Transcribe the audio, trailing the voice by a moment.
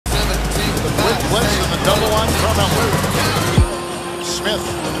Blitz in the double on Carmelo. Smith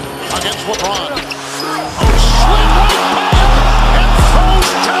against LeBron. Oh, sweet and throws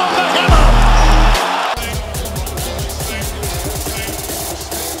down the hammer.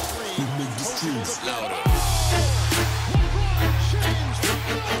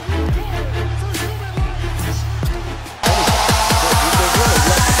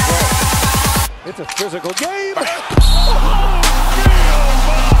 It's a physical game.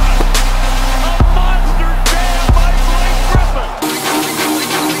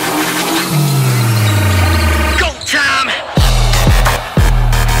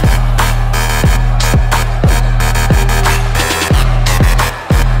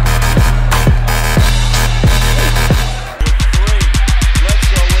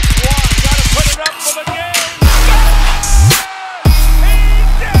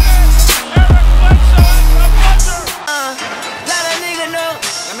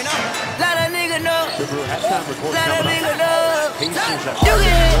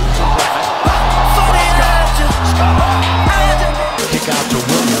 Kick out to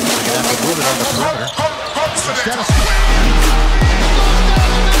Williams. They're going to have to move it on the perimeter. Instead of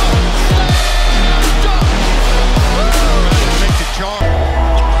makes it charge.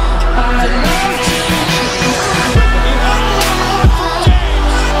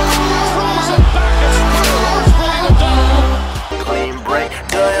 Clean break.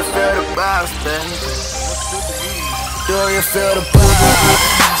 Do you feel the bounce, baby? Do you feel the bounce?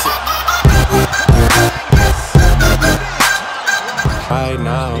 Right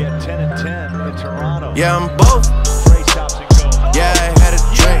now. He had 10 and 10 in Toronto. Yeah, I'm both. Yeah, I had a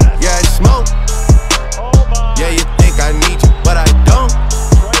drink. Yeah, I smoke. Yeah, you think I need you, but I don't.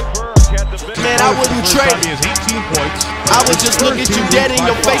 Man, I wouldn't trade it. I would just look at you dead in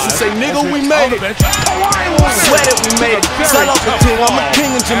your face and say, nigga, we made it. Swear that we made it. Son of a king, I'm a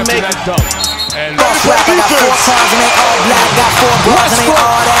king in Jamaica. Boss rap, I got 4 cars and they all black. Got 4 bras and they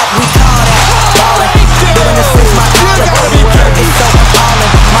all that. We call that ballin'. Doing this is my dollar. Every word is so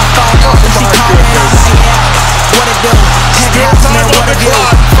ballin'. My phone off and she callin'. I'm like, yeah, what it do? Heavy house, man, what it do?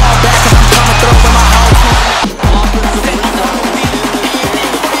 Fall back cause I'm coming through with my whole team.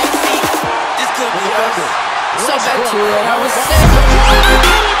 So back to what I was saying.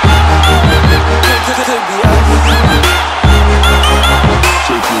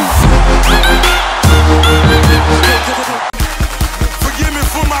 Forgive me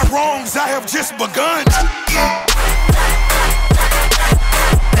for my wrongs, I have just begun.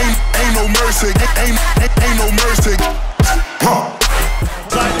 Ain't no mercy, ain't no mercy.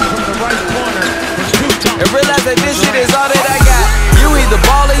 And realize that this shit is all that I got. You either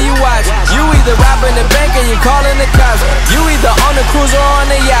ball or you watch. You either robbing the bank or you calling the cops. You either on the cruise or on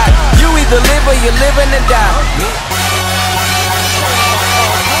the yacht. You either live or you live and die.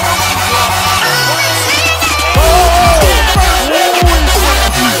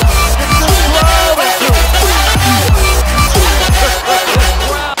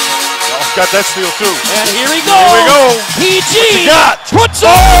 Got that steal too. And here he goes. Here we go. PG got puts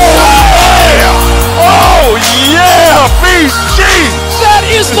it. Oh yeah, PG. That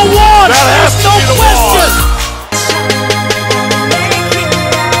is the one. That has There's to no be the question.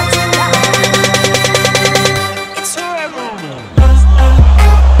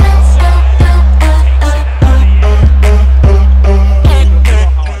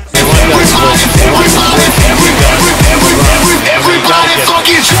 Everybody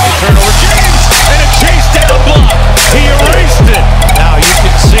fucking Turnover James and a chase down block. He erased it. Now you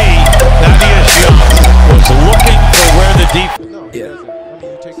can see Nadia was looking for where the deep.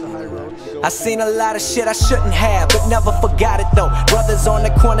 I seen a lot of shit I shouldn't have, but never forgot it though. Brothers on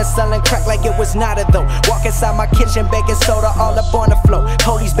the corner selling crack like it was not a though. Walk inside my kitchen, baking soda all up on the floor.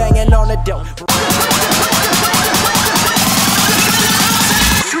 Police banging on the door.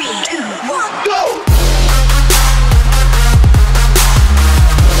 3, 2, 1, go!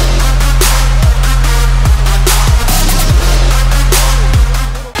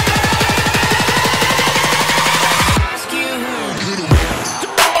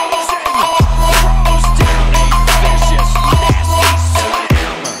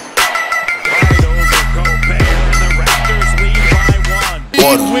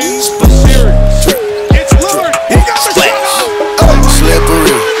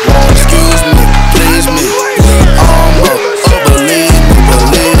 Slippery. Excuse me, please me. Arm up, believe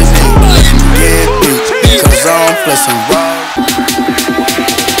me. Get beat, cause I'm flexing raw.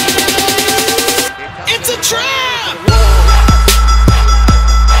 It's a trap!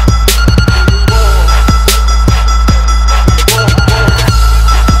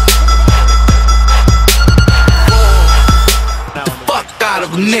 Fuck out of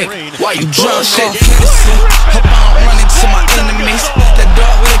a nigga. nigga, why you drunk shit? Hope I don't run into my